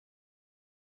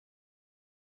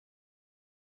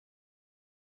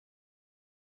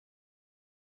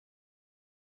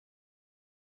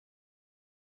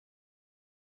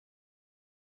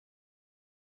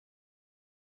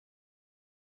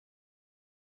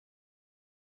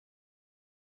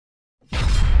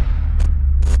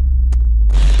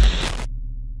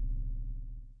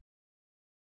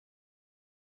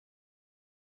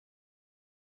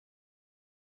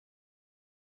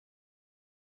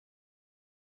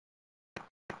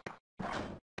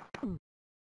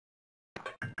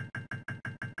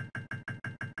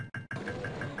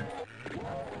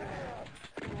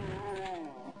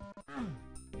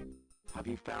Have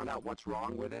you found out what's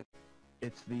wrong with it?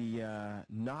 It's the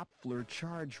Knopfler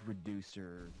charge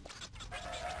reducer.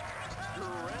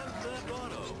 Grand Theft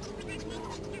Auto.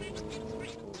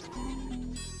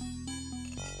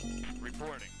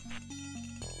 Reporting.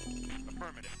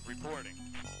 Affirmative. Reporting.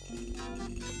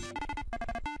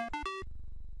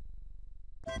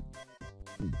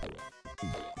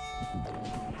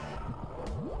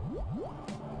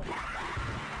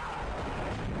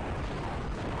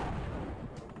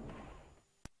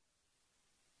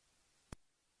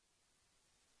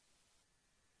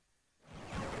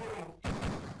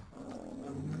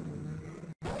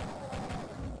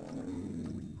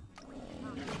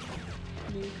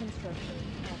 New construction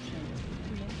options.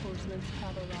 Reinforcements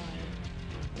have arrived.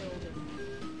 Building.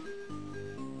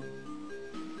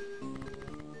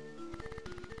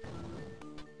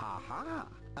 Aha!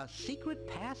 A secret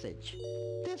passage.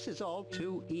 This is all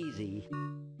too easy.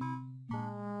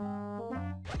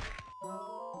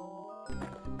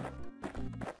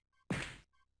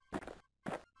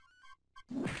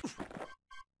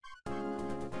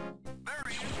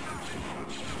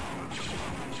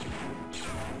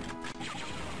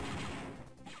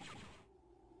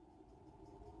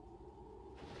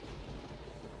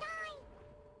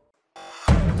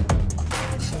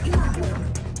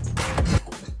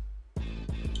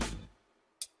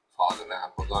 Fala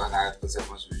galera, vou dar na área trazer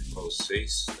mais um vídeo para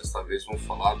vocês. Desta vez vamos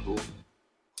falar do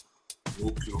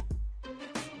Núcleo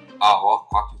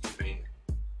AO486,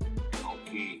 é o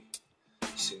que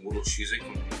simula o X aqui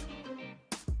comigo.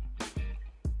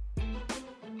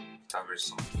 Está a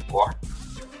versão do Core.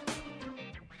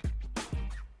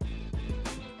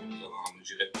 Estou lá no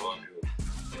diretório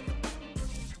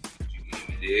de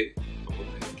game dele para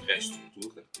poder criar a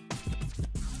estrutura.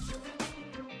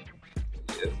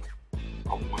 Beleza?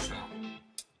 Algumas já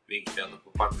vem criada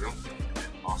por padrão,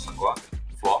 nossa agora,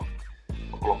 floppy,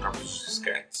 para colocarmos os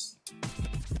disquetes.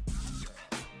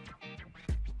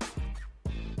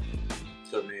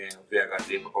 Também a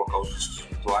VHD para colocar os discos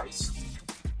virtuais.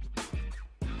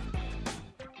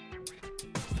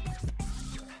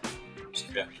 Vamos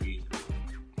criar aqui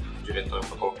um diretório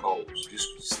para colocar os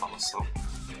discos de instalação.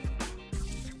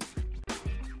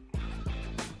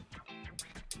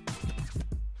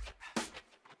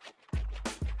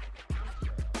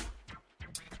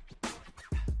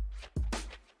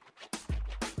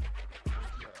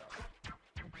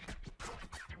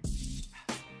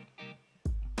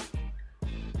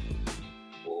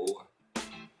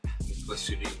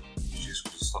 Transferir os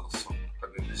discos de instalação para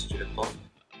dentro desse diretório.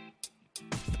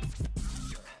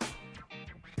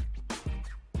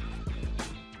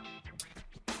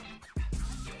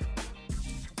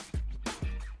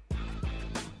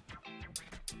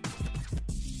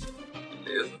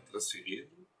 Beleza,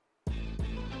 transferido.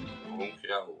 Vamos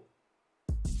criar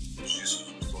os discos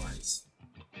virtuais.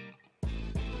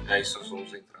 E aí nós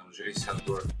vamos entrar no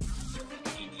gerenciador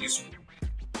de disco.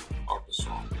 Ó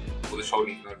pessoal, vou deixar o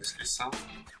link na descrição,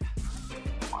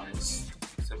 mas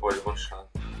você pode baixar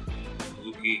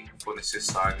tudo que for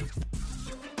necessário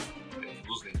dentro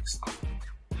dos links, tá?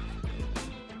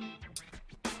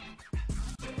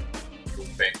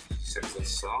 O pack de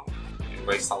inicialização, ele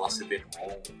vai instalar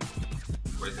CD-ROM,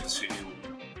 vai transferir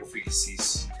o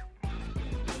FPGA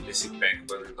desse pack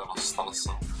para dentro da nossa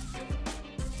instalação.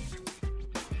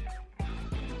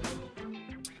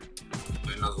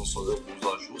 Aí nós vamos fazer alguns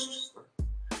ajustes, né?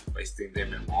 Para estender a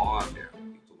memória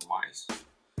e tudo mais.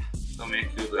 Também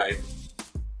aqui o drive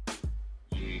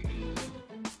de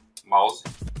mouse.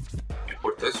 É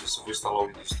importante se você for instalar o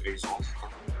Windows 3.11, tá?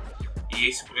 E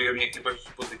esse programinha aqui para a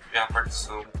gente poder criar a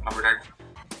partição, na verdade,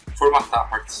 formatar a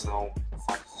partição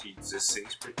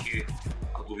FAT16, porque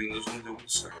a do Windows não deu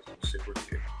muito certo, não sei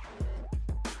porquê.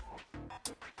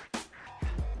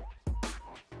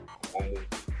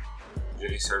 Como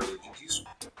gerenciador de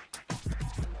disco,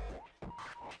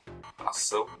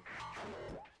 ação,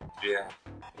 criar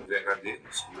um VHD, no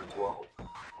disco virtual,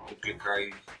 vou clicar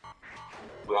em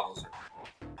browser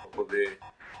para poder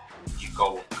indicar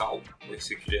o local que vai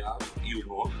ser criado e o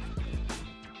nome.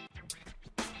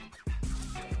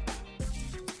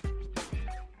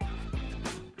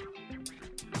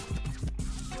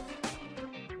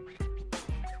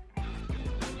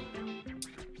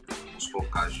 Vamos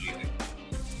colocar GB,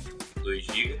 2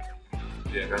 GB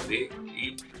VHD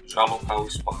e já alocar o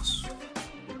espaço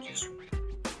do disco.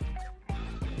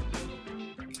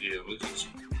 Criando o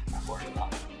disco, vou guardar.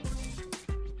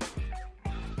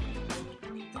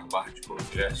 Aqui está a barra de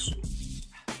progresso.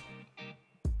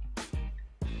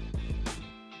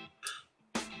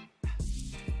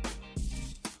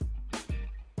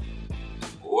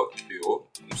 Boa,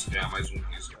 criou. Vamos criar mais um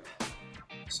disco.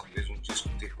 Dessa vez um disco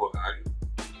temporário.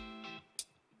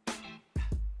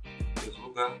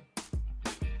 para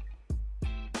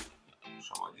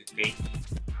chamar de tempo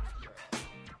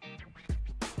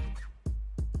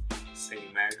 100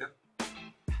 MB.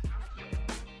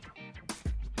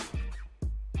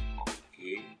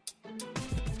 Ok.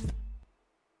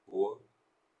 Boa.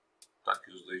 Tá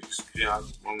aqui os dois discos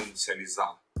criados. Vamos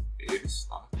inicializar eles,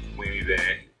 tá? Com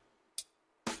MBR.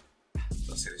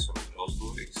 Tá selecionando os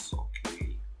dois.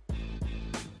 Ok.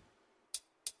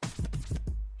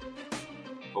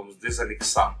 Vamos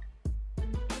desanexar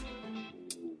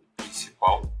o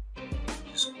principal.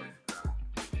 Isso vai ficar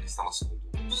a instalação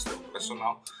do sistema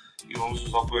operacional. E vamos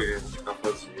usar o programa para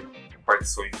fazer a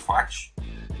partição em FAT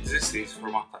 16 e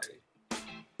formatar ele.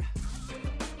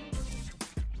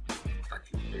 Tá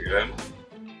aqui o programa.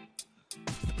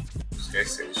 Não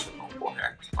esquece de selecionar o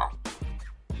correto, tá?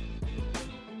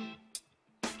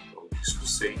 Então, o disco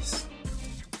 6.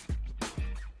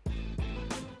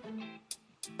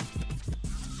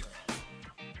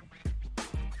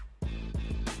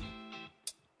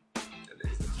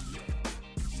 Beleza, aqui.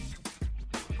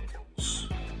 Então, vamos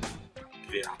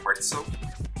criar a partição.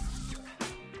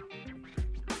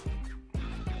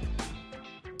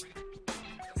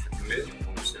 Essa aqui mesmo,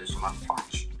 vamos selecionar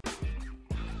FAT.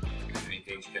 Ele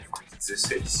entende que é FAT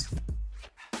 16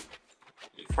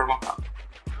 e formatar.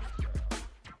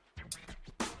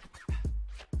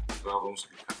 Agora vamos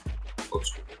clicar.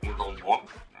 Desculpa, vamos dar um nome,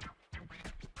 né?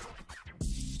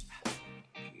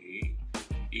 Ok.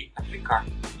 E aplicar.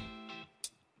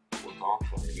 Vou botar uma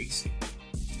placa em cima.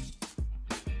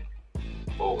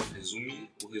 Boa, resumir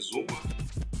o resumo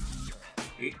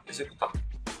e executar.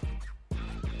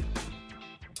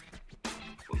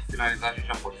 Quando finalizar, a gente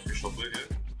já pode fechar o programa.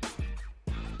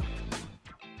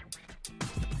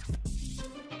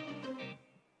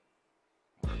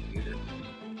 Maravilha.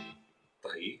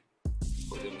 Tá aí.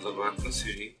 Podemos agora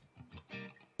transferir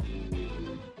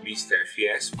o MiSTer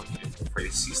FS para o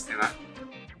File System, né?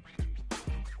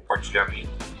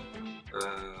 Compartilhamento.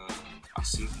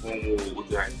 Assim como o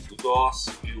drive do DOS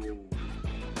e o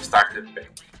starter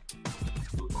pack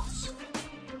do DOS.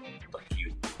 Tá aqui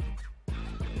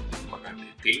o HD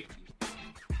tape.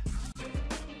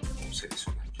 Vamos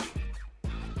selecionar aqui.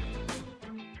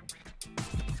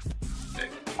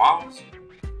 Pega o mouse,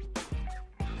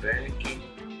 back,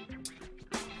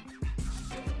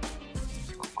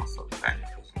 só passa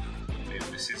técnicas, meio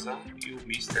precisar, e o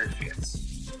MiSTer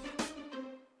FS.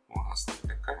 Vamos arrastar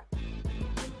até cá.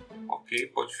 Ok,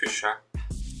 pode fechar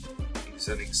e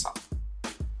desanexar.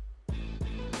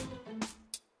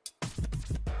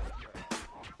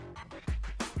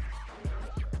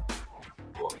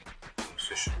 Boa. Vamos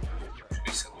fechar o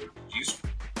gerenciador do disco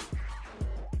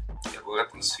e agora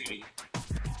transferir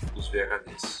os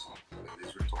VHDs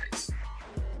virtuais.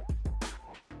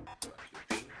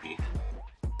 Aqui tem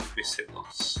o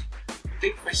PC-DOS. O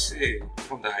tempo vai ser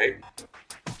mandar ele,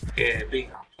 é bem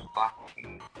rápido, tá?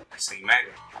 100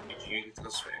 MB, rapidinho ele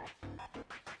transfere.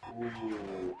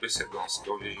 O PC-DOS, que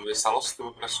é onde a gente vai instalar o sistema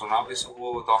operacional, esse eu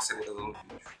vou dar uma acelerada no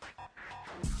vídeo,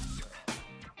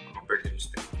 para não perdermos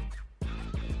tempo.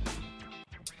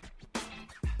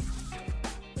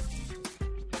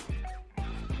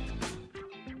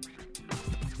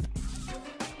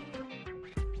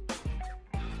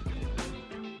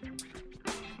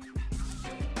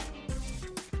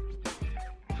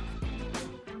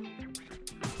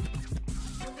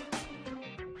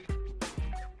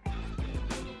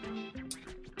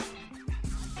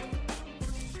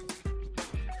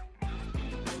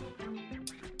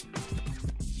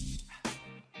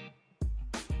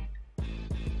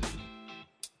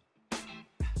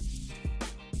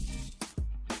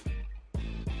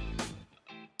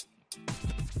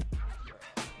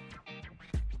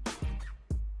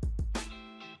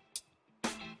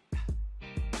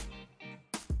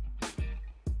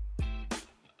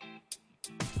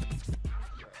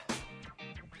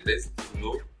 Beleza?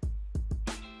 Terminou.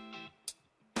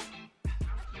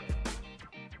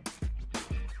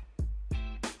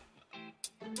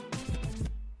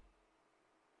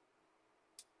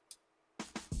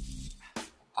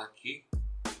 Tá aqui.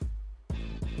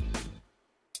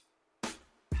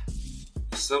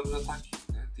 O samba já tá aqui,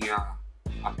 né? Tem a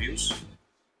BIOS.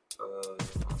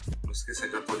 Não esqueça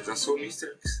de atualização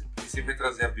MiSTer, que sempre vai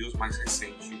trazer a BIOS mais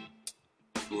recente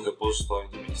do repositório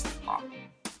do MiSTer, tá?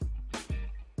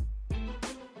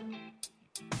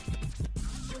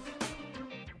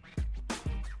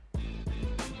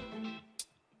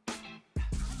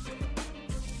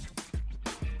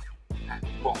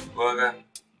 Bom, agora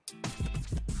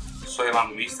é só ir lá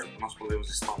no MiSTer que nós podemos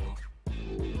instalar o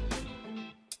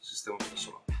sistema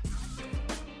operacional.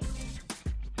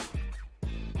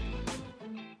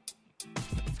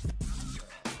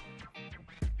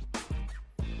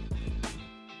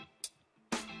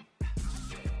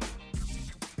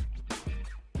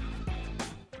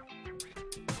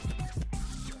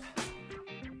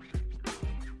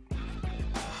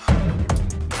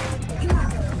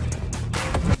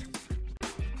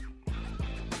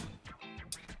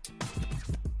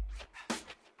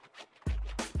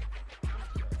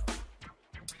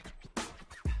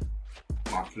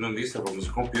 aqui no MiSTer, vamos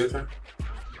em Computer,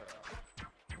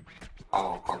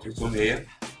 AO486.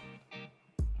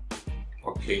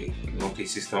 Ok, não tem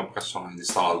sistema operacional ainda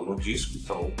instalado no disco,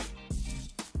 então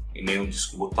e nenhum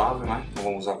disco bootável, né? Então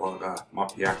vamos agora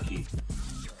mapear aqui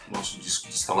o nosso disco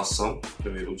de instalação,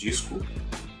 primeiro o disco,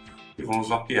 e vamos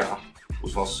mapear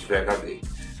os nossos VHD.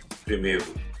 Primeiro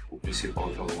o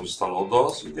principal, então vamos instalar o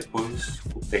DOS e depois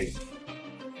o tempo.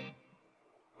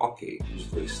 Ok, os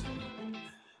dois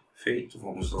feito,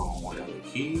 vamos dar uma olhada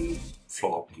aqui,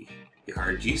 floppy e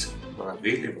hard disk,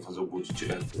 maravilha, ele vai fazer o boot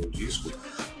direto pelo disco.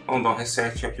 Vamos dar um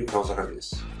reset e aplicar os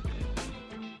HDs.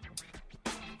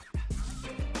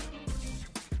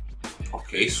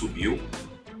 Ok, subiu,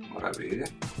 maravilha.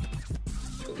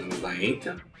 Podemos dar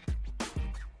Enter,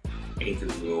 Enter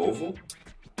de novo.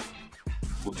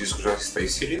 O disco já está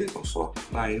inserido, então só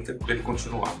dar Enter para ele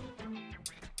continuar.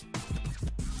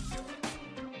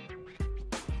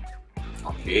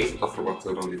 Ok, está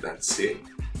formatando a unidade C.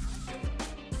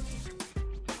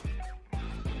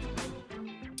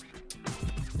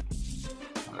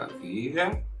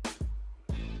 Maravilha.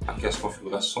 Aqui as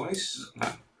configurações,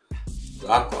 né?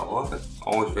 Data, hora,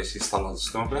 onde vai ser instalado o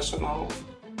sistema operacional.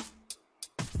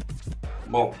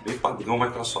 Bom, bem padrão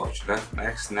Microsoft, né?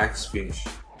 Next, next, finish.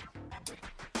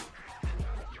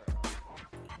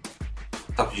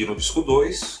 Está pedindo o disco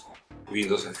 2,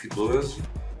 Windows F12.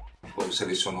 Vamos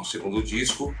selecionar o segundo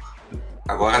disco.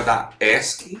 Agora dá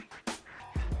ESC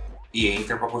e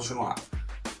Enter para continuar.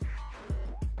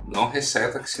 Não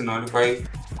reseta, que senão ele vai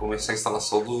começar a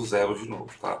instalação do zero de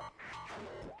novo, tá?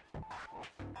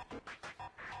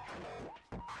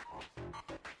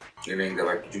 Ele ainda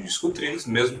vai pedir o disco 3,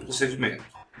 mesmo procedimento,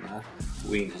 né?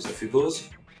 Windows F12,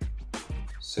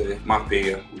 você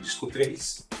mapeia o disco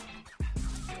 3.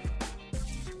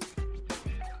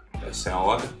 Essa é a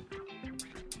hora.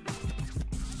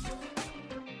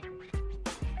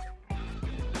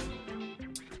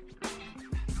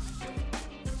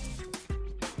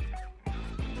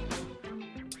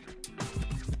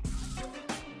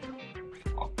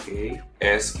 Ok,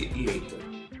 ESC e Enter.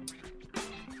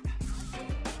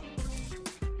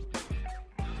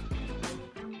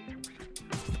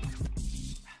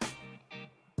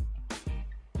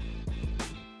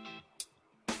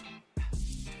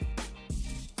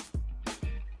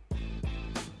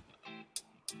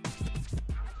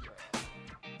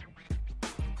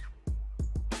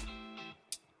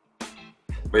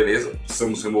 Beleza,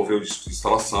 precisamos remover o disco de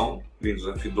instalação,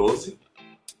 Windows F12,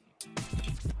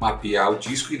 mapear o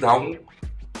disco e dar um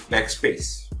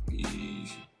backspace. E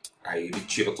aí ele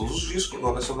tira todos os discos,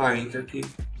 agora é só dar Enter que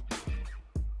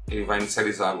ele vai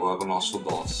inicializar agora o nosso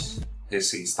DOS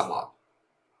recém-instalado.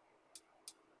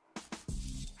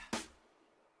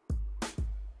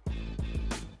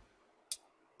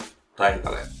 Tá aí,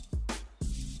 galera,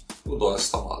 o DOS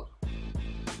instalado.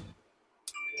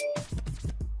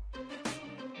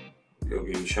 Tem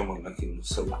alguém me chamando aqui no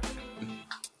celular.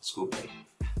 Desculpa aí.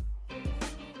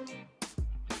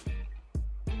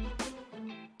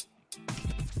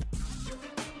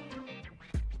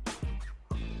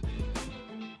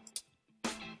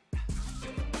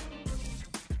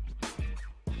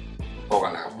 Bom,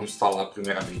 galera, vamos instalar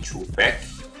primeiramente o pack.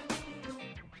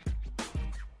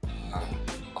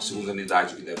 A segunda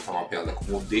unidade que deve estar mapeada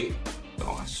como D.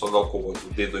 Então é só dar o comando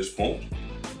D2 pontos.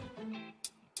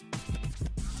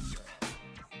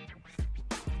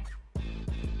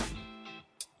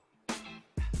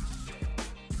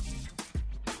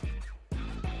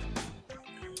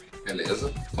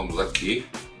 Beleza, estamos aqui,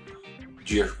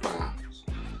 dir para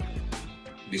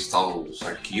listar os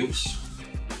arquivos,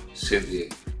 cd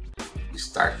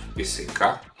start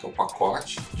pck, que é o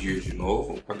pacote, dir de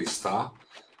novo para listar,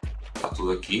 tá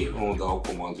tudo aqui, vamos dar o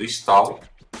comando install,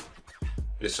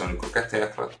 pressione qualquer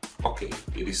tecla, ok,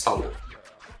 ele instalou.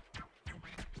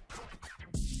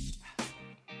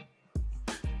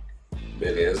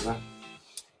 Beleza,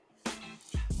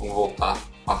 vamos voltar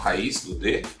à raiz do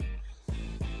D.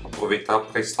 Aproveitar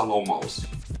para instalar o mouse.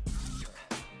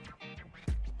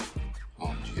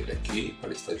 Vamos tirar aqui para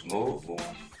listar de novo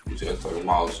o diretório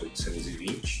mouse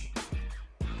 820,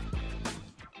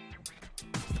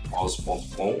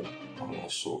 mouse.com, o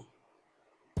nosso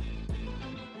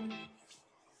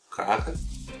cara.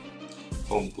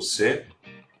 Vamos para o C,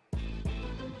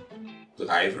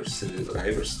 drivers, CD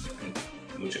drivers,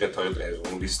 no diretório drive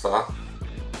vamos listar,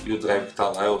 e o drive que está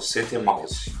lá é o CT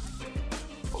mouse.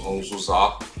 Nós vamos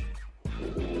usar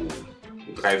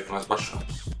o drive que nós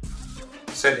baixamos.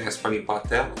 CLS para limpar a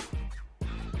tela.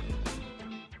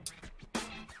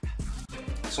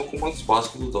 São comandos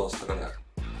básicos do DOS, tá, galera?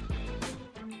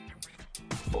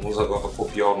 Vamos agora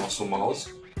copiar o nosso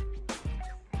mouse.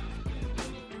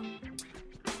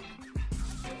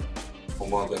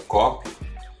 comando é copy,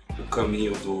 o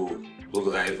caminho do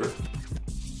driver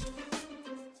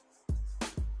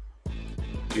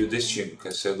e o destino, que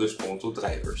é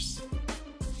C2.drivers.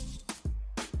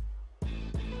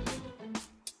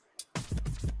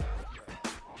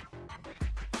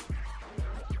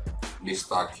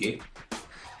 Listar aqui,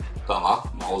 tá lá,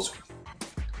 mouse.com.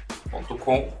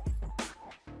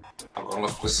 Agora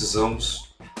nós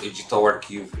precisamos editar o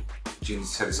arquivo de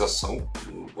inicialização,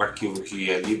 o arquivo que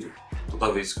é lido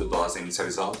toda vez que o DOS é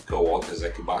inicializado, que é o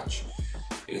alt-exec-bat.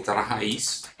 Ele está na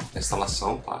raiz da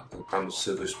instalação, tá? Então está no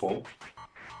C2 ponto.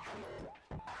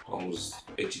 Vamos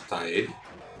editar ele,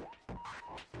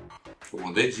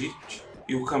 comando edit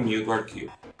e o caminho do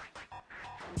arquivo.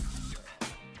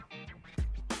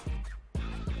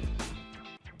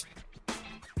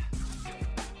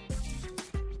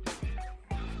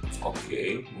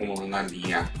 Ok, vamos na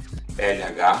linha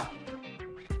LH,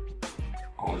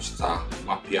 onde está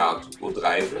mapeado o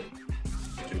driver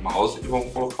de mouse, e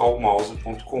vamos colocar o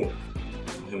mouse.com.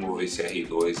 Vou remover esse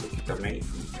R2 aqui também,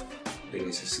 não tem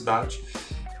necessidade.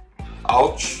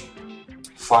 Alt,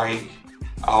 File,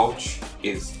 Alt,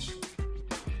 Exit.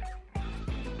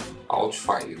 Alt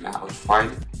File, né? Alt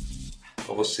File,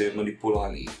 para você manipular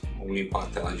ali. Vamos limpar a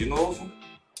tela de novo.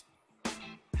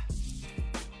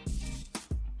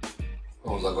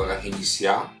 Vamos agora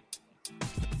reiniciar.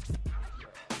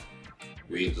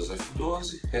 Windows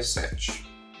F12, Reset.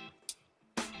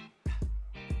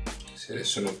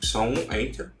 Selecione a opção 1,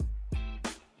 Enter.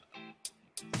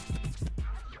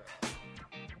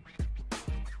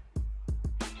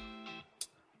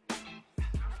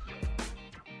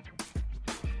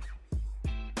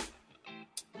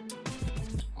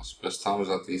 Nós prestamos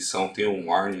atenção, tem um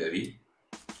warning ali.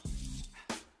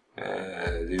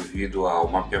 Devido ao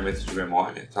mapeamento de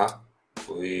memória, tá?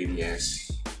 O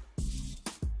EMS,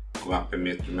 o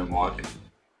mapeamento de memória.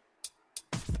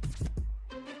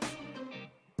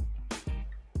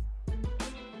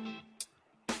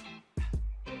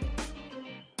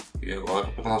 E agora,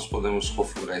 para nós podermos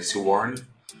configurar esse warning,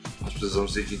 nós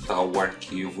precisamos editar o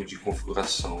arquivo de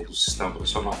configuração do sistema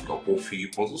operacional, que é o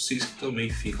config.sys, que também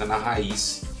fica na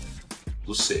raiz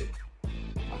do C.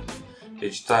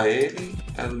 Editar ele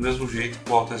é do mesmo jeito que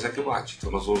o alt-exec-bat.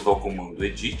 Então nós vamos dar o comando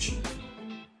edit,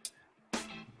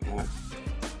 né,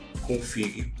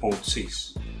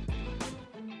 config.sys.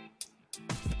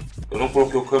 Eu não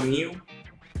coloquei o caminho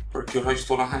porque eu já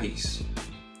estou na raiz.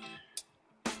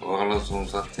 Agora nós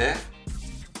vamos até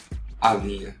a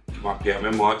linha que mapeia a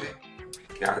memória,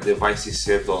 que é a device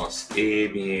CDOS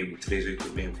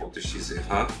emm386.exe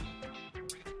RAM,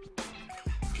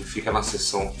 que fica na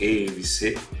seção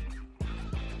EMC.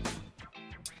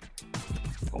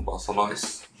 Então basta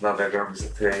nós navegarmos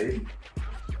até ele.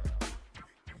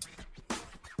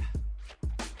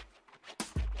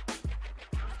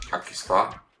 Aqui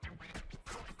está.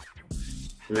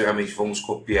 Primeiramente vamos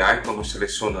copiar, então nós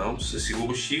selecionamos. Você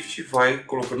segura o Shift e vai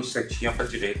colocando setinha para a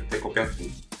direita até copiar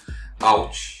tudo.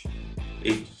 Alt,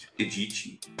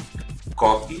 Edit,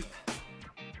 Copy.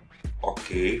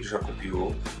 Ok, já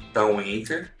copiou. Dá um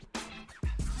Enter.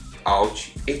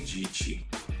 Alt, Edit,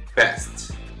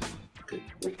 Paste.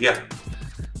 Copiar.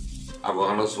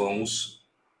 Agora nós vamos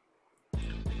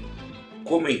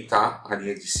comentar a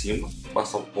linha de cima,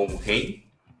 basta o como REM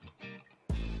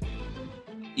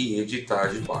e editar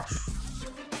de baixo.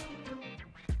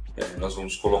 Nós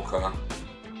vamos colocar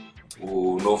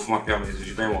o novo mapeamento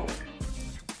de memória.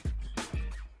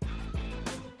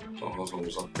 Então nós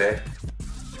vamos até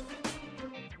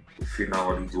o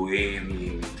final ali do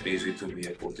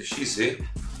emm386.exe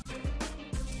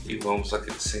e vamos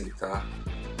acrescentar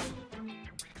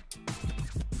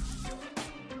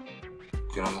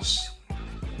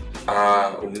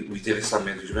o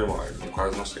endereçamento de memória. No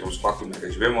caso nós temos 4 MB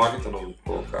de memória, então nós vamos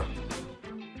colocar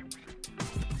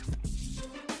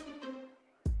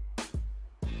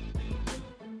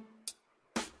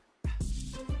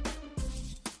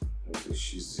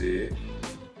 .exe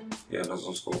e aí nós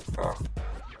vamos colocar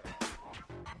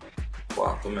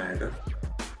 4 MB,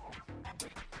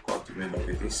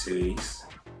 4096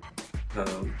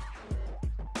 RAM,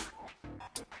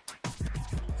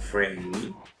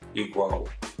 frame igual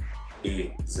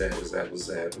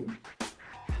E000,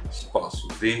 espaço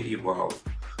D igual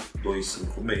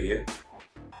 256,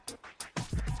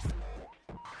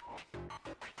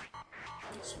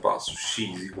 espaço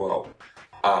X igual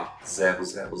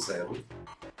A000,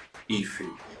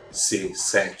 hífen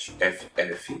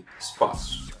C7FF,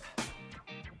 espaço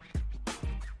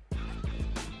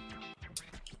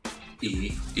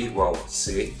I igual a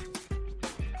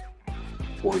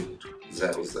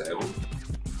C800,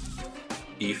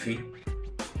 hífen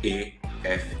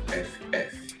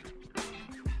FFF.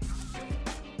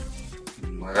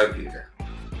 Maravilha.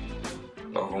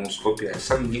 Então vamos copiar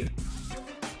essa linha.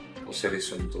 Eu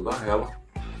seleciono toda ela.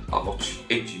 Alt,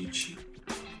 Edit,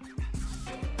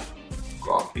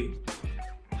 Copy.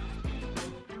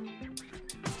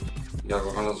 E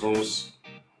agora nós vamos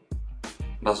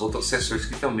nas outras seções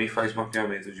que também faz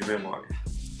mapeamento de memória.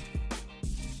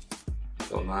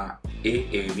 Então na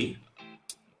EM,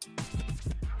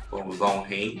 vamos dar um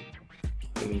REM,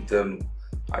 aumentando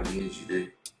a linha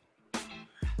de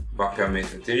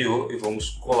mapeamento anterior e vamos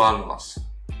colar no nossa.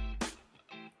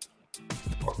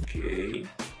 Ok.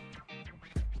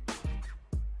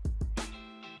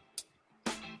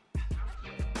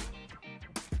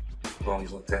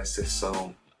 Vamos até a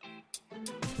seção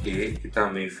E, que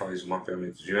também faz o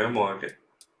mapeamento de memória.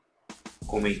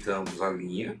 Comentamos a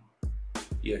linha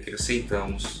e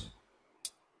acrescentamos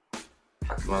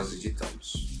a que nós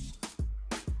editamos.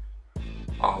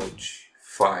 Alt,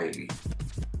 File,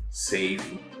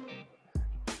 Save,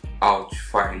 Alt,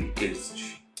 File,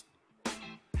 Exit.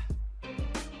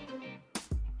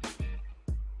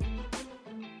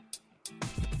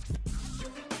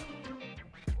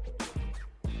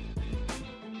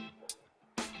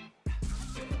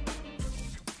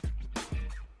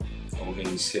 Vamos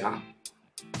reiniciar.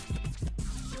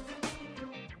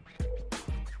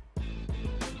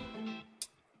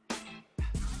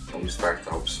 Vamos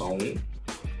startar a opção 1.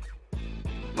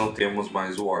 Não temos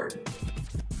mais o Word.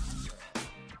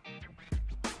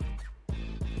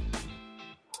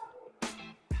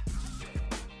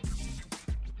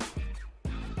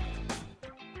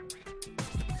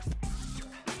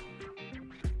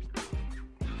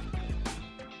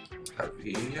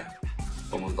 Maravilha.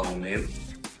 Vamos dar um menu.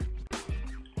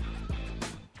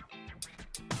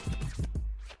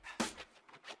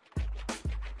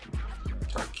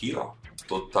 Tá aqui, ó.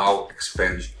 Total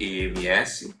Expand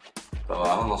EMS. Tá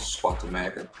lá nos nossos 4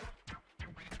 MB.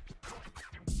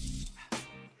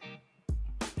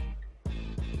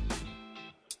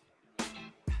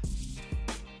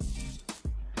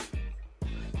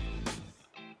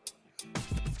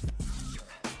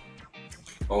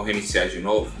 Vamos reiniciar de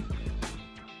novo.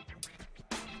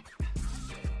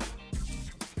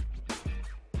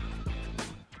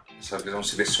 Dessa vez vamos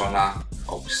selecionar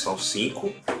a opção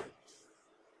 5.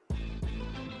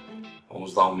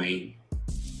 Vamos dar um main.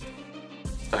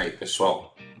 Tá aí,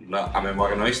 pessoal. A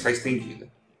memória não está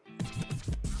estendida.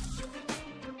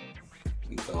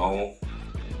 Então,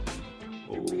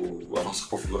 a nossa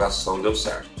configuração deu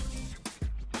certo.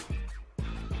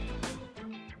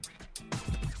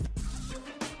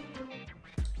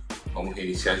 Vamos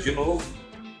reiniciar de novo.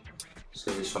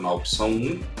 Selecionar a opção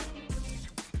 1.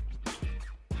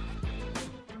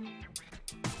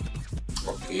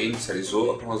 Ok,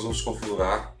 inicializou. Agora nós vamos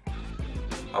configurar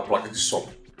a placa de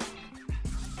som.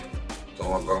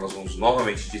 Então agora nós vamos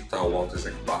novamente digitar o Alt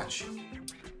Execbat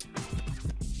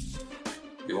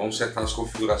e vamos setar as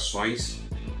configurações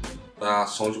da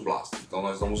Sound Blaster. Então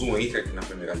nós damos um Enter aqui na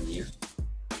primeira linha.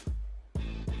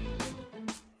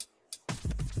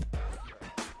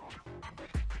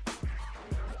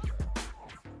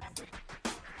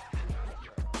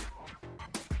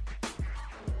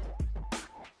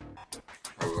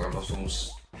 Agora nós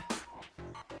vamos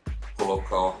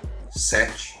colocar, ó,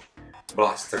 set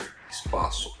Blaster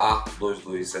espaço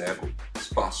A220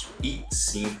 espaço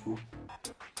I5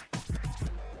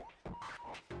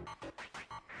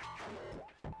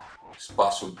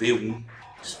 espaço D1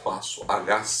 espaço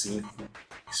H5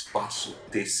 espaço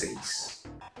T6.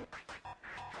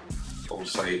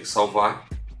 Vamos sair e salvar.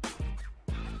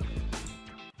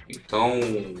 Então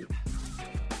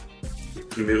o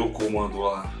primeiro comando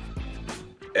lá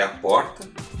é a porta,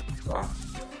 tá?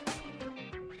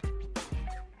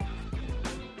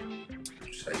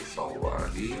 Salvar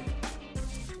ali,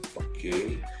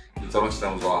 ok. Então nós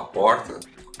temos lá a porta,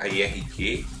 a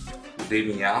IRQ, o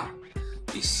DMA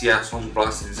e se a Sound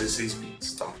Blaster 16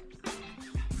 bits, tá?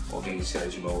 Vou reiniciar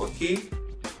de novo aqui,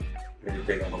 para ele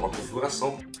pegar a nova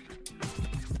configuração.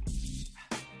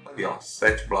 Aqui, ó,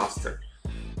 Set Blaster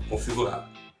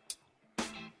configurado.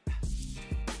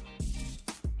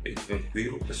 Bem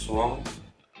tranquilo, pessoal.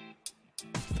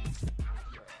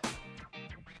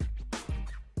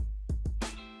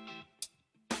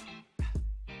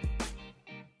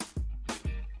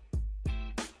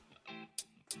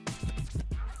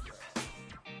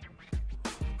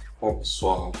 Bom,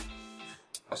 pessoal,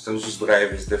 nós temos os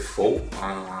drivers default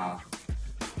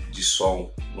de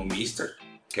som no MiSTer,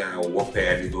 que é o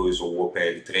OPL2 ou o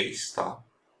OPL3, tá?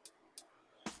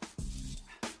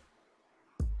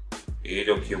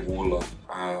 Ele é o que emula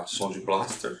a Sound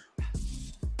Blaster.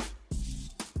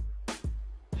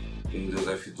 Windows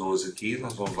F12 aqui,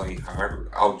 nós vamos lá em hardware,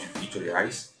 áudio e vídeo,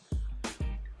 aliás.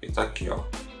 E tá aqui, ó,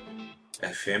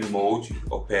 FM Mode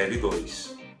ou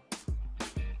PL2.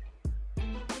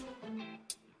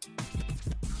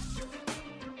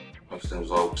 Nós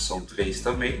temos a opção 3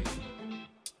 também.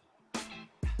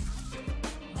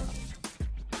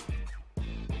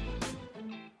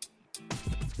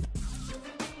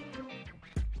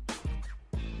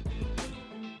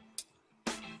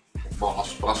 Bom,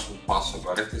 nosso próximo passo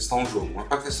agora é testar um jogo. Mas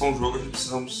para testar um jogo, a gente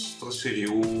precisamos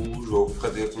transferir o jogo para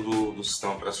dentro do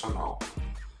sistema operacional.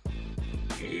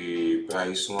 E para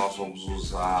isso nós vamos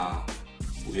usar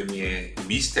o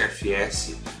MiSTer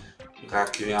FS para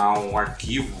criar um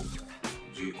arquivo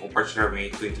de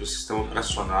compartilhamento entre o sistema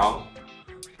operacional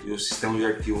e o sistema de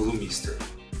arquivo do MiSTer.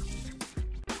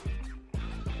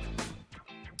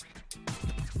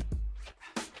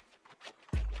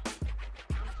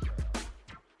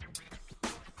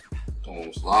 Então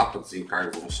vamos lá, para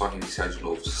desencargo vamos só reiniciar de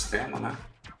novo o sistema, né?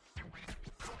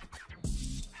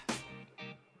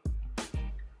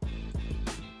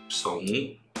 Opção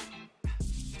 1,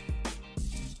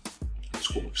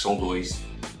 desculpa, opção 2.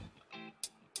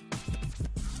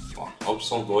 Ó, a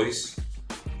opção 2,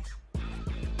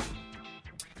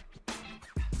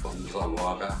 vamos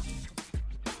agora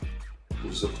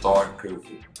executar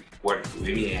o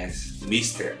arquivo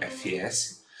MiSTer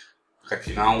FS para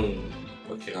criar um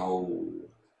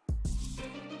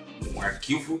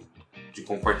arquivo de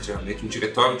compartilhamento, um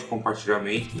diretório de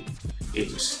compartilhamento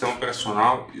entre o sistema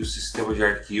operacional e o sistema de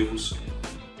arquivos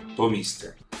do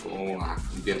MiSTer. Então, vamos lá,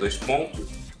 em D2 ponto,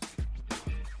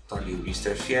 tá ali o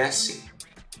MiSTer FS.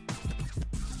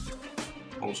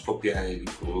 Vamos copiar ele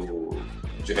para o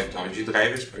diretório de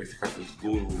drivers para ele ficar dentro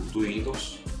do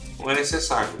Windows. Não é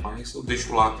necessário, mas eu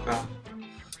deixo lá para,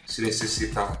 se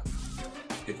necessitar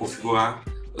reconfigurar,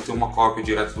 eu tenho uma cópia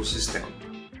direto do sistema.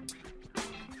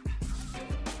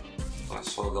 Então é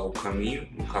só dar o caminho,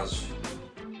 no caso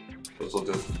eu estou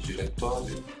dentro do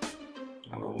diretório,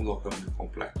 agora vamos dar o caminho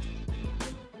completo.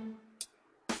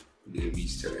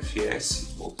 MiSTer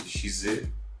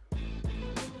FS.exe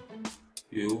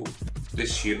e o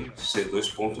destino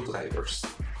C2.drivers.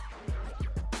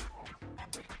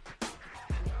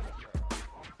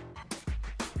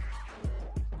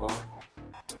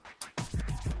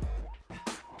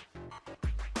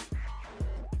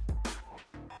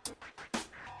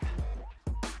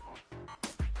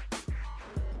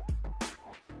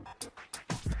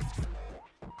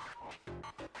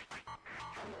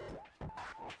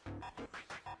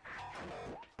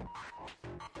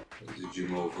 De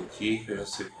novo aqui, que eu já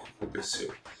sei o que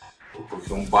aconteceu. Eu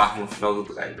coloquei um barra no final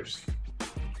do drivers.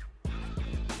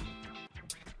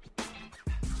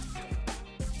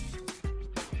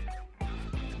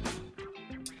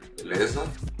 Beleza?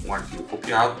 Um arquivo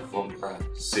copiado, vamos para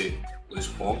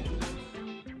C2 ponto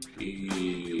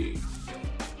e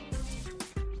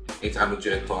entrar no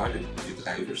diretório de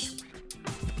drivers.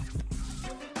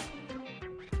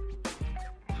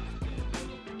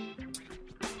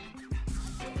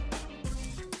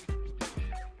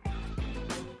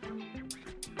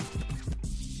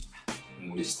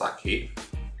 Está aqui,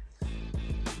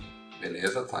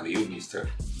 beleza, tá ali o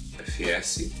MiSTer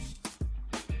FS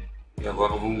e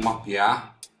agora vamos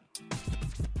mapear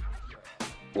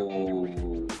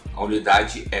a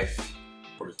unidade F,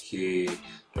 porque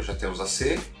nós já temos a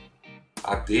C,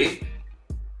 a D,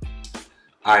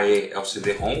 a E é o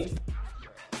CD-ROM,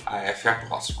 a F é a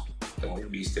próxima, então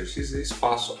MiSTer XZ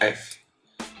espaço F,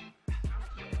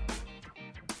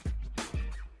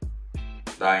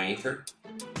 dá Enter.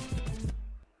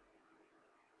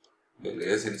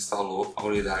 Beleza, ele instalou a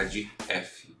unidade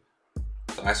F.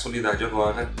 Então essa unidade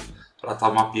agora ela está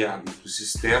mapeada entre o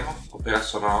sistema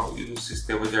operacional e o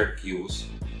sistema de arquivos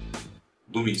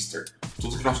do MiSTer.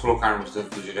 Tudo que nós colocarmos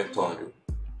dentro do diretório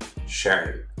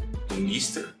share do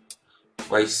MiSTer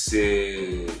vai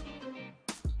ser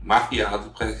mapeado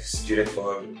para esse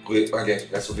diretório, para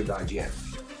essa unidade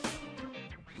F.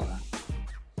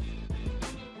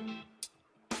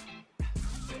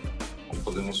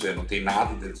 Podemos ver, não tem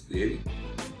nada dentro dele.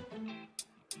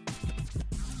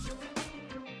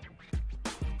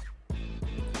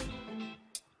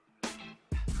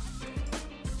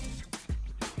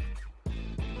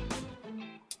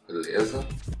 Beleza.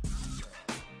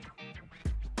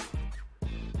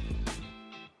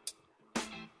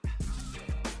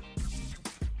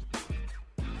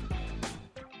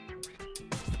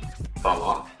 Tá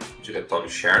lá, diretório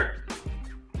share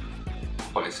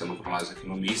aparecendo para nós aqui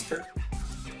no MiSTer.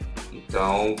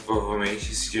 Então,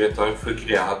 provavelmente esse diretório foi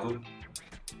criado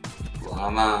lá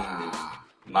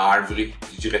na árvore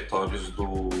de diretórios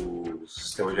do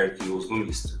sistema de arquivos do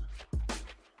MiSTer.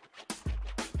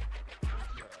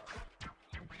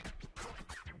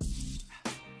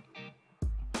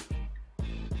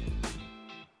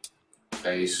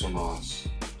 Para isso nós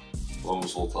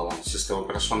vamos voltar lá no sistema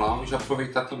operacional e já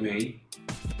aproveitar também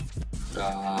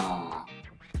para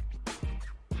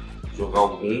jogar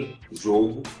algum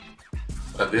jogo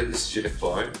para dentro desse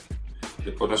diretório.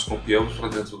 Depois nós copiamos para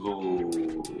dentro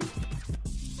do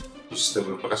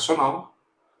sistema operacional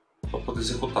para poder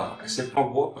executar. É sempre uma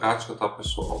boa prática, tá,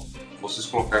 pessoal? Vocês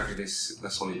colocarem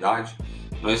nessa unidade,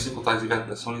 não executar direto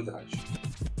dessa unidade.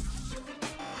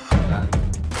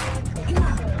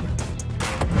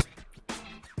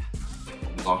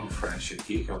 Vamos dar um refresh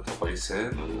aqui, que é o que está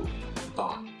aparecendo.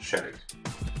 Tá, shared.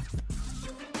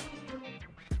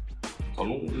 Então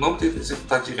não tenta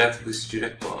executar direto desse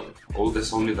diretório ou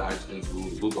dessa unidade dentro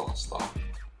do DOS, tá?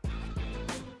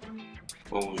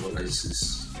 Vamos jogar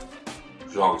esses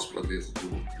jogos para dentro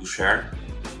do share.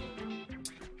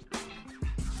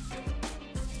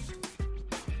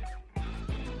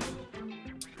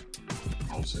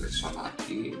 Vamos selecionar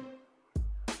aqui.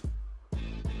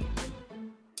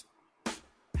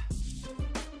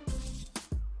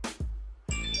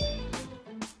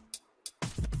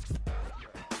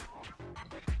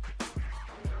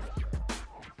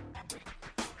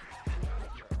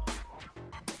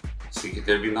 Assim que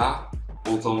terminar,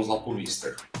 voltamos lá para o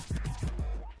MiSTer.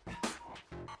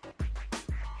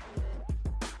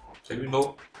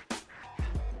 Terminou.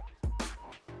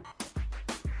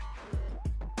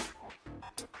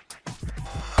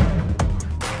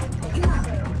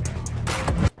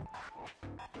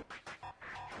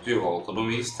 De volta no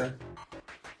MiSTer.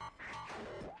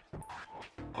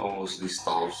 Vamos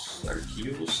listar os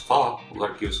arquivos. Tá lá, os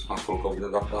arquivos que nós colocamos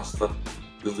dentro da pasta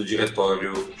do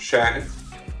diretório shared.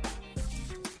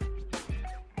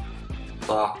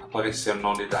 Tá aparecendo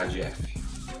na unidade F.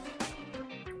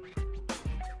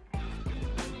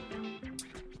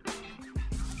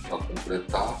 Para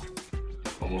completar,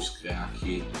 vamos criar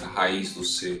aqui a raiz do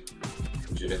C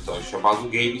um diretório chamado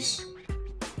Games.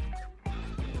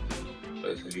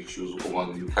 Para isso a gente usa o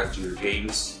comando mkdir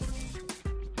games.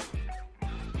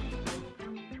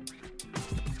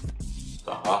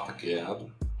 Tá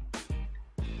criado.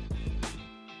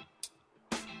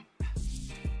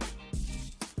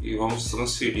 E vamos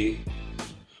transferir.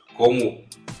 Como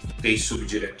tem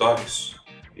subdiretórios,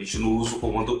 a gente não usa o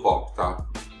comando copy, tá?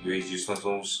 Em vez disso, nós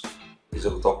vamos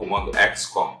executar o comando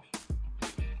xcopy,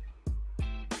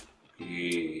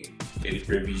 e ele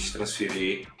permite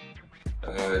transferir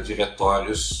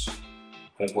diretórios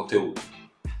com conteúdo.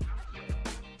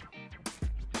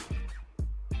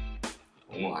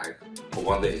 Vamos lá, o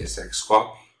comando é esse,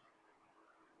 xcopy,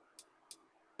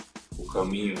 o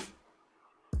caminho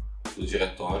do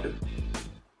diretório,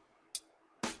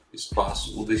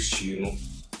 espaço, o destino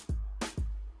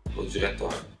do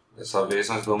diretório. Dessa vez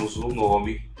nós damos o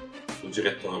nome do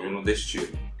diretório no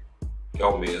destino, que é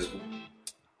o mesmo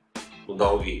do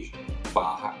da origem,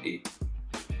 /e.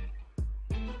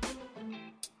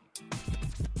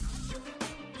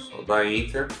 Só dá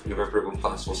Enter, ele vai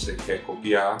perguntar se você quer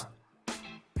copiar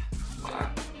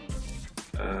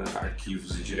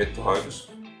arquivos e diretórios.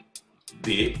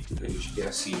 D, a gente quer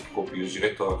assim que copie os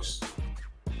diretórios,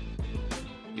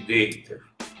 e dê Enter.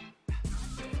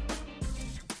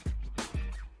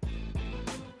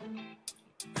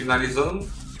 Finalizando,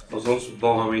 nós vamos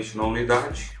novamente na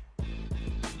unidade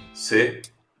C,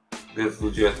 dentro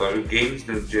do diretório Games,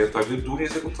 dentro do diretório do, e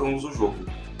executamos o jogo.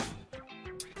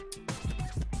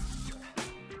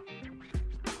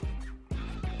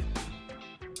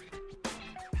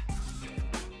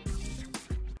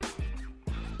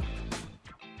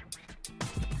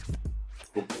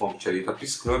 O prompt ali está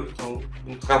piscando, então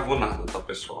não travou nada, tá,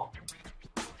 pessoal?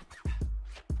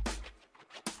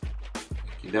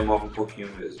 Aqui demora um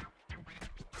pouquinho mesmo.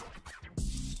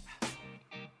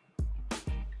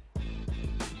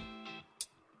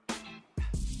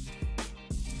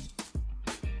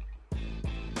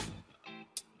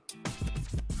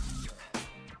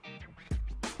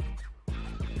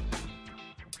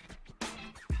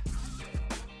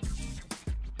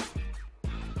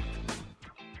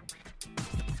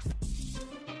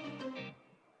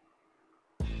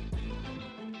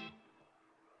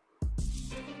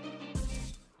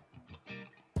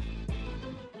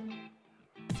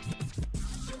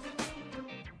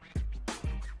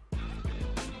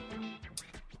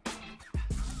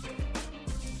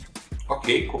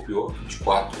 Ok, copiou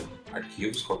 24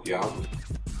 arquivos copiados.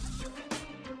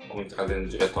 Vamos entrar dentro do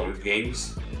diretório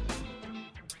Games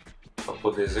para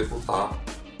poder executar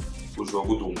o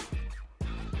jogo Doom.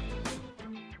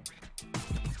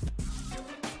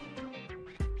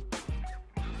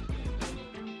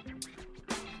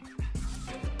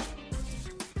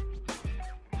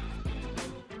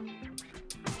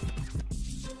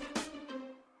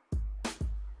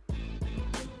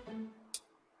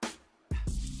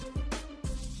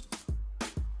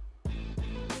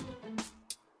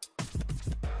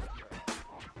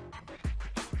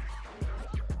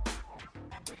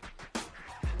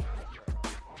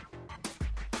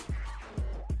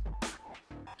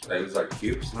 Extrair os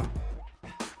arquivos, né?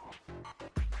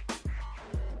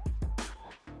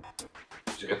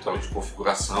 Diretório de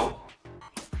configuração.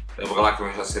 Lembra lá que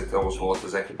nós já setamos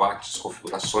outras Ecbats,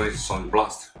 configurações de Sound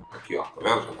Blaster? Aqui ó, tá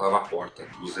vendo? Já tá na porta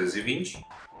 220.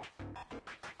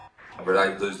 Na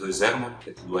verdade 220, né? Porque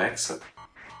é tudo hexa.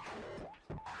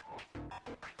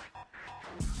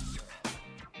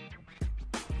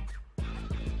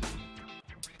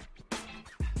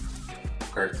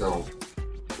 O cartão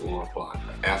com a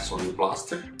placa é a Sound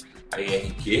Blaster, a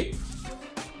IRQ,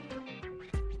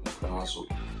 no caso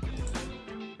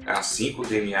é a 5, o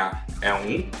DNA é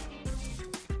 1,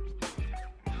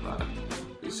 né?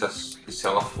 E se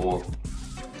ela for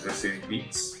 16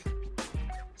 bits,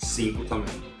 5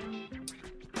 também.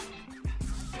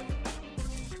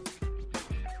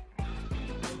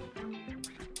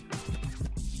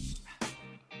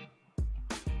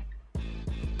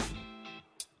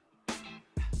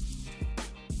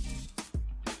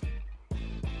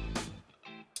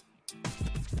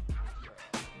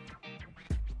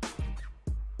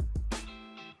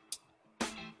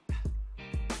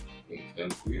 Bem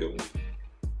tranquilo.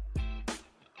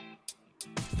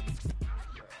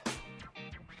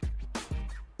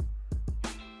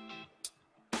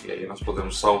 E aí nós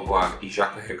podemos salvar e já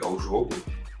carregar o jogo.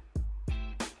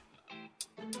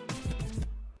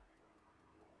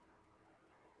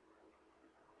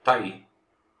 Tá aí.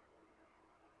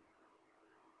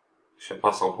 Deixa eu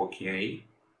passar um pouquinho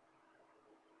aí.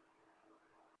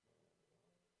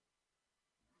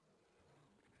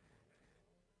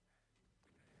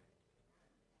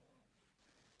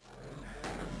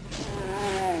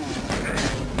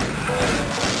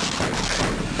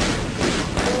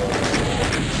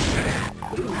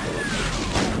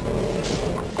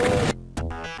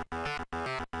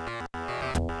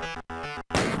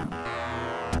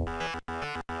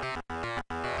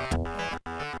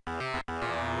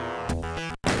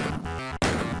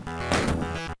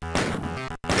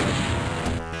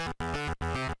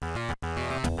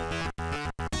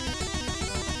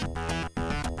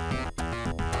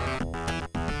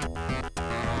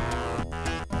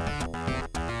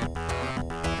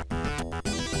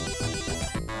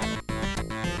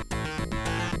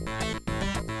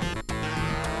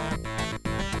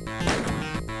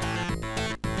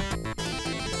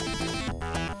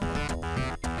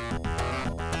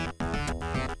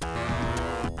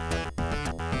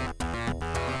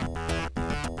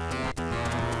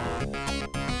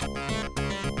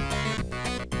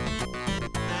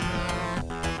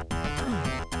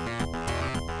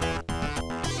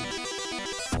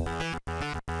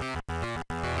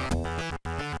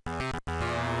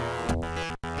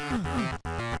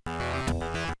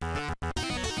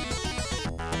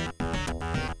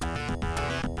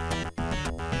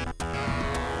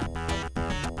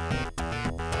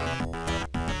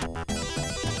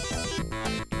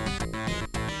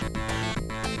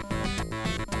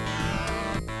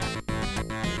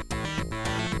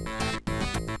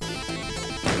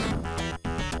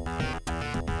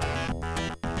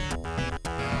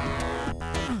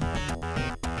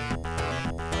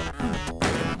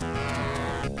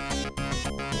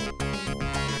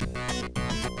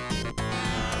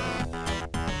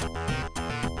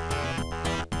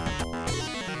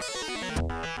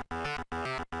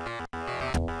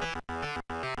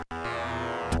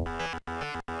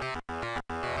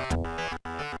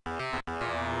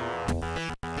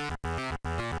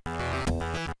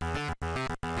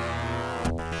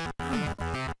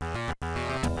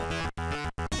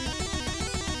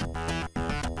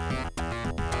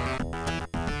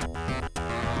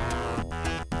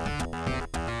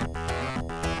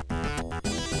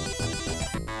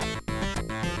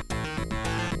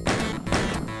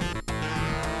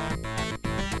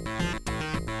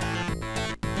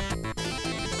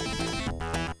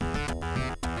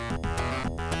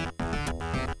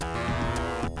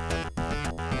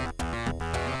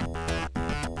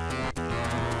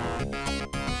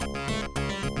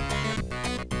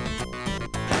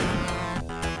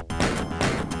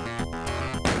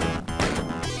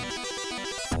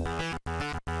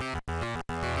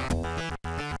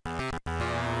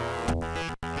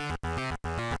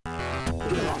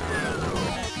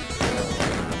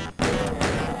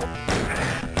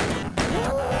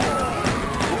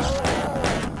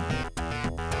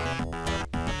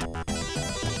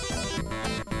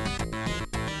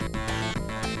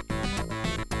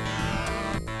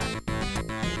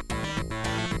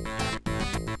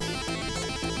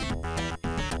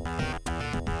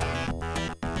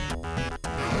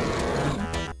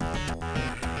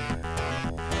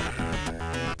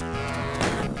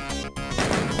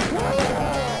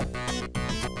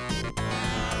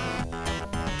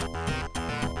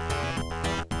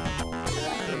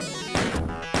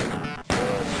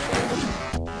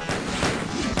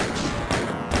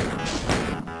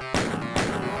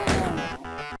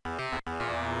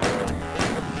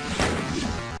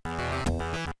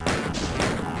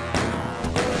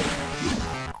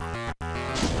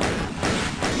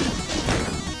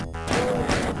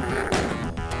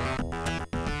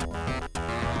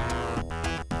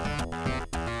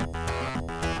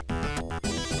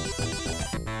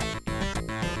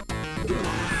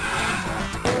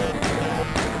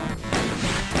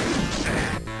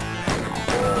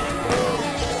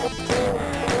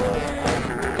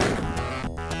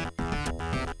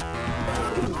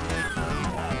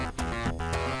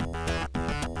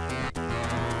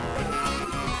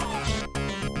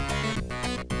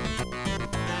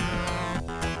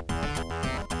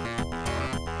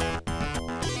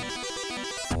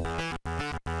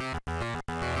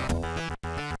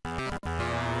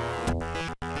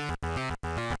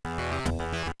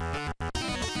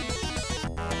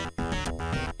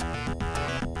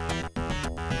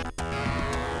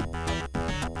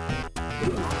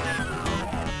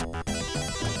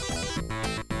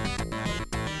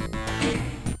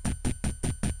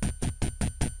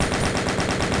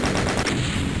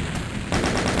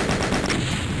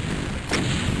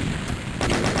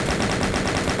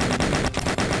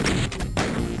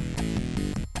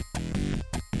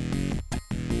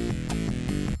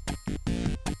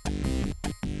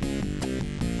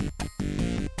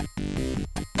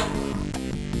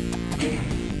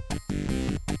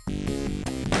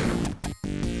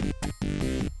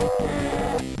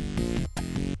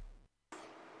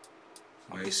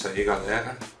 isso aí,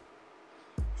 galera.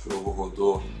 O jogo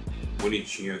rodou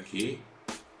bonitinho aqui,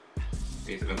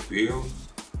 bem tranquilo.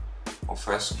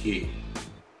 Confesso que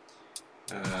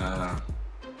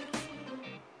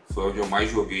foi onde eu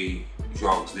mais joguei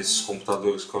jogos desses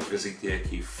computadores que eu apresentei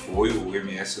aqui, foi o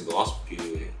MS-DOS,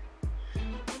 porque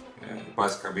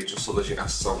basicamente eu sou da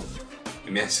geração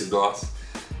MS-DOS.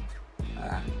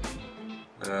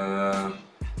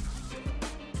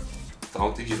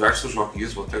 Então tem diversos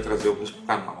joguinhos, vou até trazer alguns pro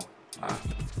canal, tá?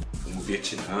 Como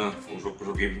Vietnã, foi um jogo que eu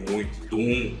joguei muito,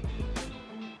 Doom,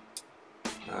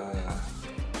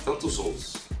 tantos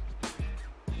outros.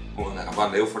 Bom, galera,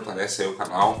 valeu, fortalece aí o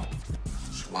canal,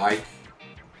 deixa o like,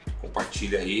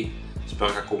 compartilha aí,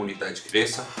 espero que a comunidade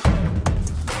cresça.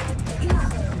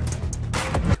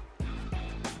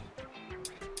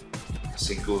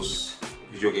 Assim que os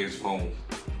videogames vão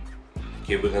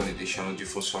quebrando e deixando de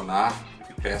funcionar,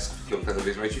 e peça ficando cada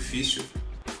vez mais difícil,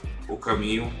 o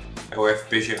caminho é o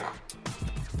FPGA.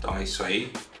 Então é isso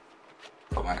aí,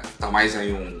 tá mais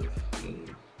aí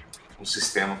um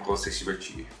sistema para você se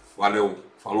divertir. Valeu,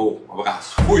 falou, um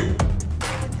abraço, fui!